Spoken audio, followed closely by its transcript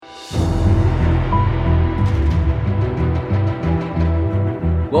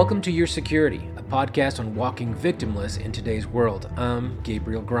Welcome to Your Security, a podcast on walking victimless in today's world. I'm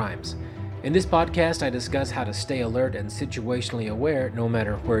Gabriel Grimes. In this podcast, I discuss how to stay alert and situationally aware no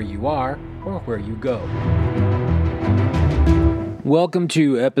matter where you are or where you go. Welcome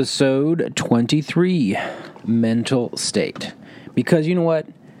to episode 23, Mental State. Because you know what?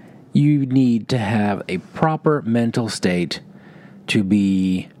 You need to have a proper mental state to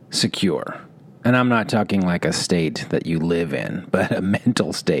be secure. And I'm not talking like a state that you live in, but a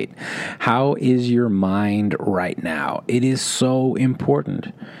mental state. How is your mind right now? It is so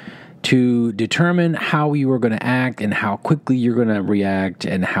important to determine how you are going to act and how quickly you're going to react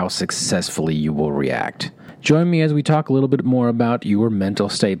and how successfully you will react. Join me as we talk a little bit more about your mental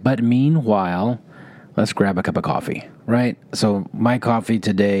state. But meanwhile, let's grab a cup of coffee, right? So my coffee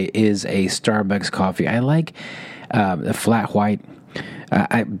today is a Starbucks coffee. I like the flat white.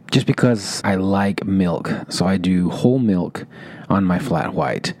 Just because I like milk, so I do whole milk on my flat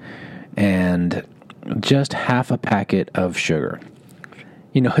white and just half a packet of sugar.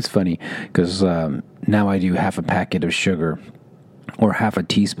 You know, it's funny because now I do half a packet of sugar or half a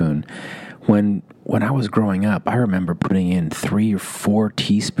teaspoon. When I was growing up, I remember putting in 3 or 4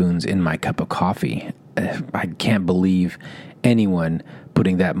 teaspoons in my cup of coffee. I can't believe anyone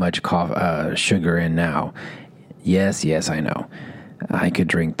putting that much sugar in now. Yes, I know. I could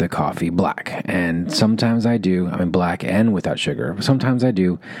drink the coffee black, and sometimes I do. I mean, black and without sugar. Sometimes I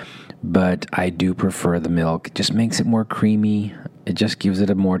do, but I do prefer the milk. It just makes it more creamy. It just gives it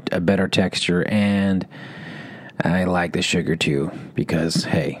a better texture, and I like the sugar too, because,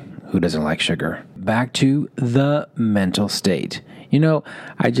 hey, who doesn't like sugar? Back to the mental state. You know,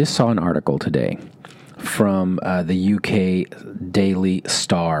 I just saw an article today from the UK Daily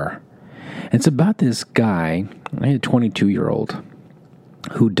Star. It's about this guy, a 22-year-old,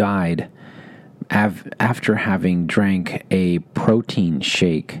 who died after having drank a protein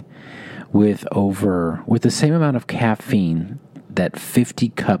shake with the same amount of caffeine that 50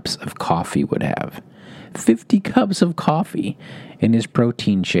 cups of coffee would have. 50 cups of coffee in his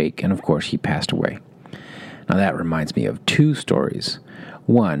protein shake, and of course he passed away. Now that reminds me of 2 stories.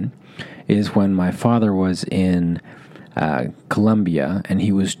 One is when my father was in Colombia and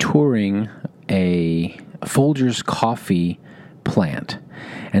he was touring a Folgers coffee plant.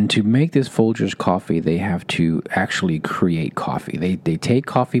 And to make this Folgers coffee, they have to actually create coffee. They take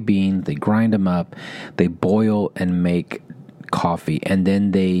coffee beans, they grind them up, they boil and make coffee, and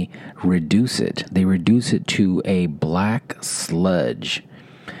then they reduce it. They reduce it to a black sludge.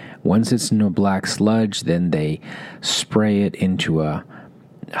 Once it's in a black sludge, then they spray it into a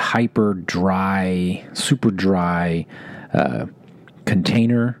super dry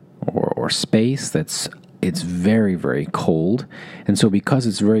container or space it's very, very cold. And so because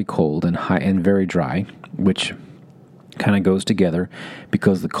it's very cold and high and very dry, which kind of goes together,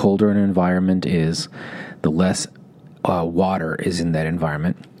 because the colder an environment is, the less water is in that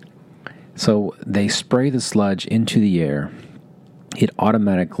environment. So they spray the sludge into the air. It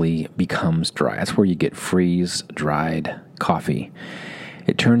automatically becomes dry. That's where you get freeze-dried coffee.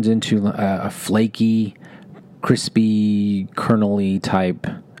 It turns into a flaky, crispy, kernel-y type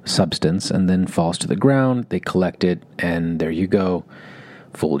substance and then falls to the ground. They collect it, and there you go,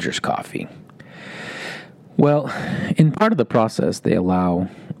 Folgers coffee. Well, in part of the process, they allow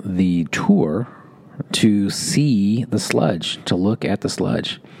the tour to see the sludge, to look at the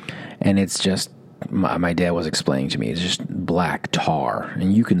sludge, and it's just, my dad was explaining to me, it's just black tar,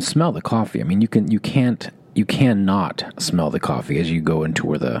 and you can smell the coffee. I mean, you cannot smell the coffee as you go and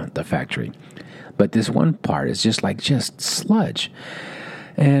tour the factory, but this one part is just sludge.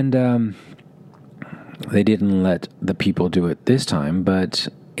 And they didn't let the people do it this time, but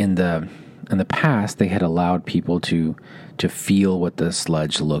in the past, they had allowed people to feel what the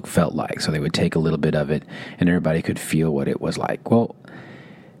sludge felt like. So they would take a little bit of it, and everybody could feel what it was like. Well,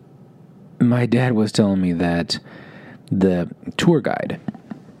 my dad was telling me that the tour guide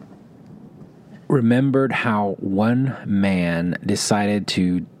remembered how one man decided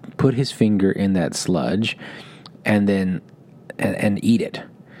to put his finger in that sludge and then and eat it.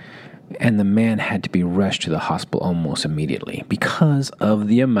 And the man had to be rushed to the hospital almost immediately because of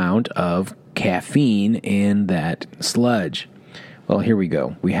the amount of caffeine in that sludge. Well, here we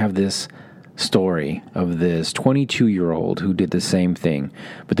go. We have this story of this 22-year-old who did the same thing,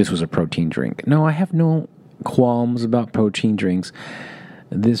 but this was a protein drink. No, I have no qualms about protein drinks.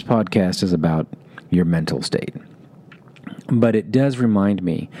 This podcast is about your mental state. But it does remind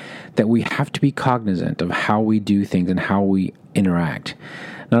me that we have to be cognizant of how we do things and how we interact.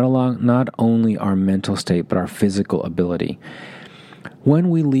 Not only our mental state, but our physical ability. When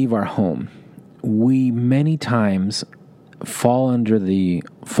we leave our home, we many times fall under the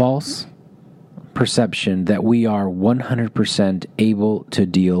false perception that we are 100% able to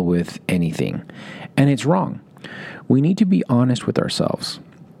deal with anything. And it's wrong. We need to be honest with ourselves.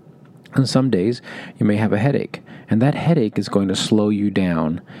 And some days you may have a headache, and that headache is going to slow you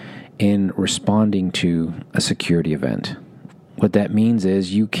down in responding to a security event. What that means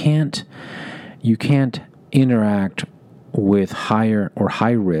is you can't interact with higher or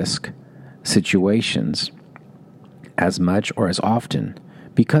high risk situations as much or as often.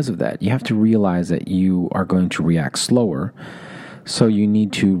 Because of that, you have to realize that you are going to react slower, so you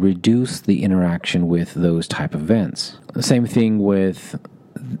need to reduce the interaction with those type of events. The same thing with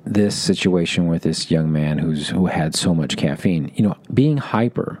this situation with this young man who had so much caffeine. Being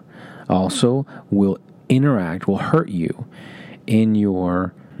hyper also will hurt you in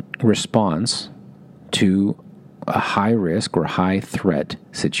your response to a high risk or high threat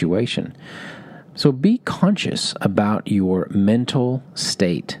situation. So be conscious about your mental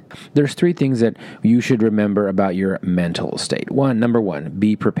state. There's 3 things that you should remember about your mental state. Number one,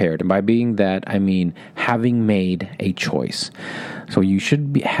 be prepared. And by being that, I mean having made a choice. So you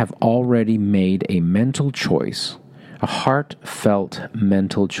should have already made a mental choice, a heartfelt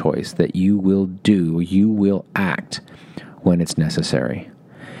mental choice that you will act when it's necessary.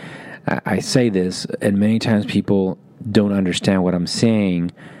 I say this, and many times people don't understand what I'm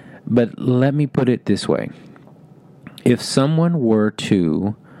saying, but let me put it this way. If someone were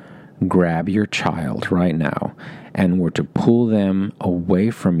to grab your child right now and were to pull them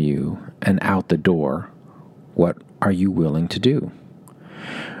away from you and out the door, what are you willing to do?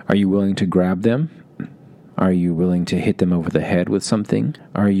 Are you willing to grab them? Are you willing to hit them over the head with something?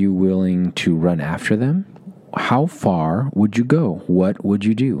 Are you willing to run after them? How far would you go? What would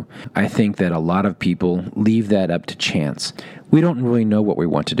you do? I think that a lot of people leave that up to chance. We don't really know what we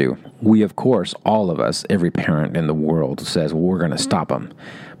want to do. We, of course, all of us, every parent in the world says, well, we're going to stop them.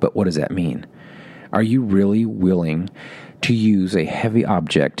 But what does that mean? Are you really willing to use a heavy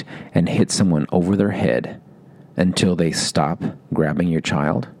object and hit someone over their head until they stop grabbing your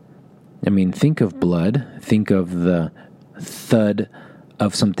child? I mean, think of blood. Think of the thud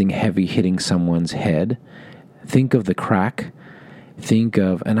of something heavy hitting someone's head. Think of the crack. Think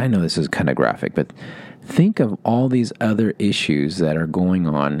of, and I know this is kind of graphic, but think of all these other issues that are going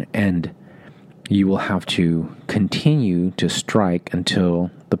on, and you will have to continue to strike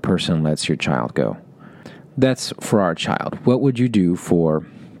until the person lets your child go. That's for our child. What would you do for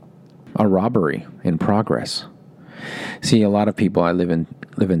a robbery in progress? See, a lot of people, I live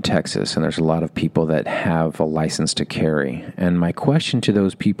in Texas, and there's a lot of people that have a license to carry. And my question to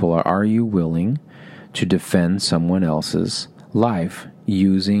those people are you willing to defend someone else's life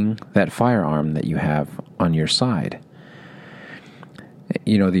using that firearm that you have on your side?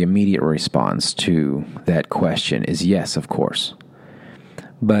 The immediate response to that question is yes, of course.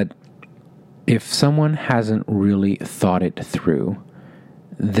 But if someone hasn't really thought it through,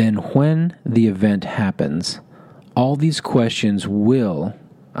 then when the event happens, all these questions will,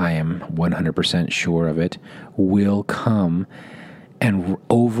 I am 100% sure of it, will come and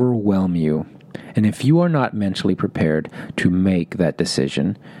overwhelm you. And if you are not mentally prepared to make that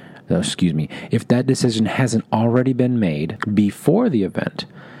decision, if that decision hasn't already been made before the event,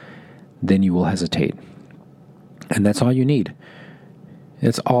 then you will hesitate. And that's all you need.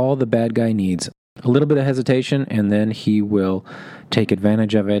 It's all the bad guy needs. A little bit of hesitation, and then he will take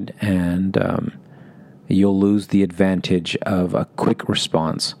advantage of it, and you'll lose the advantage of a quick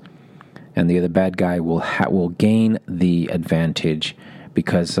response. And the other bad guy will gain the advantage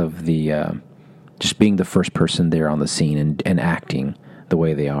because of the just being the first person there on the scene and acting the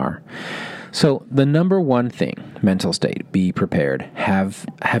way they are. So the number one thing, mental state, be prepared. Have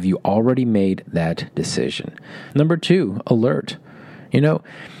you already made that decision? Number 2, alert. The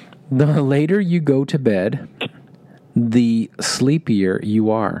later you go to bed, the sleepier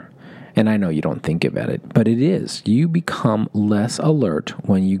you are. And I know you don't think about it, but it is. You become less alert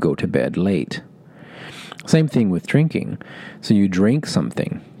when you go to bed late. Same thing with drinking. So you drink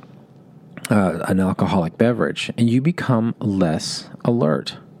something, an alcoholic beverage, and you become less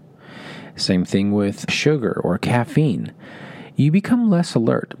alert. Same thing with sugar or caffeine. You become less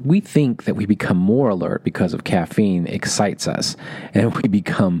alert. We think that we become more alert because of caffeine excites us, and we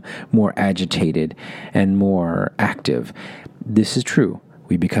become more agitated and more active. This is true.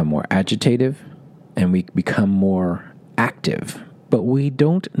 We become more agitative and we become more active, but we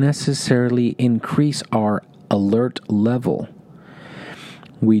don't necessarily increase our alert level.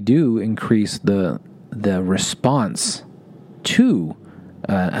 We do increase the response to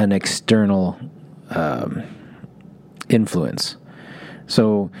an external influence.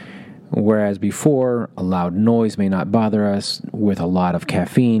 So Whereas before, a loud noise may not bother us. With a lot of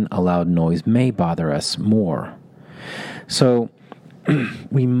caffeine, a loud noise may bother us more. So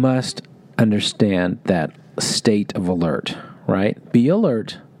we must understand that state of alert, right? Be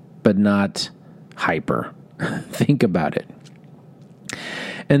alert, but not hyper. Think about it.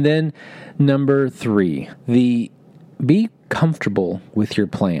 And then number 3, be comfortable with your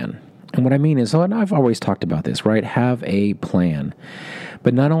plan. And what I mean is, and I've always talked about this, right? Have a plan.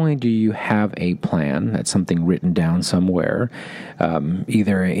 But not only do you have a plan, that's something written down somewhere,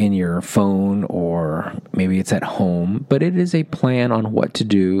 either in your phone or maybe it's at home, but it is a plan on what to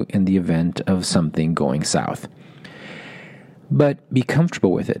do in the event of something going south. But be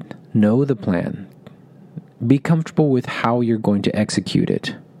comfortable with it. Know the plan. Be comfortable with how you're going to execute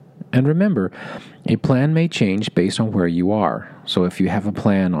it. And remember, a plan may change based on where you are. So if you have a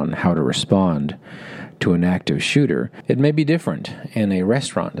plan on how to respond to an active shooter, it may be different in a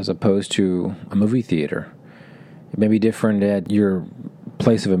restaurant as opposed to a movie theater. It may be different at your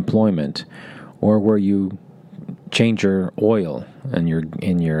place of employment or where you change your oil in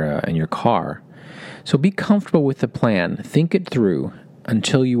your car. So be comfortable with the plan. Think it through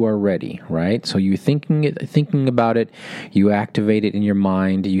until you are ready, right? So you thinking about it, you activate it in your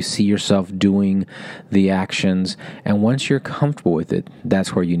mind, you see yourself doing the actions, and once you're comfortable with it,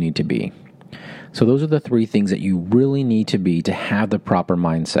 that's where you need to be. So those are the 3 things that you really need to be to have the proper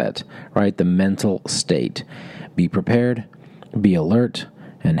mindset, right? The mental state. Be prepared, be alert,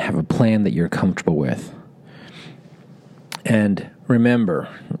 and have a plan that you're comfortable with. And remember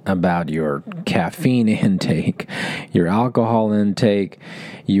about your caffeine intake, your alcohol intake,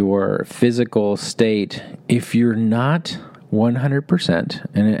 your physical state. If you're not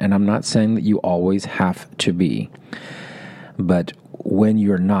 100%, and I'm not saying that you always have to be, but when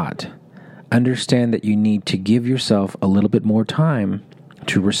you're not, understand that you need to give yourself a little bit more time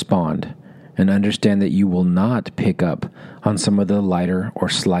to respond, and understand that you will not pick up on some of the lighter or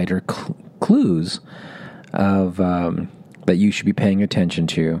slighter clues of that you should be paying attention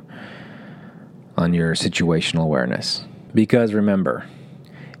to on your situational awareness. Because remember,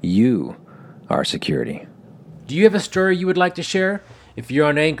 you are security. Do you have a story you would like to share? If you're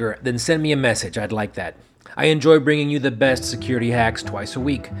on Anchor, then send me a message. I'd like that. I enjoy bringing you the best security hacks twice a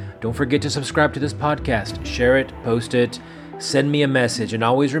week. Don't forget to subscribe to this podcast, share it, post it, send me a message, and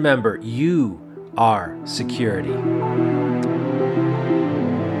always remember, you are security.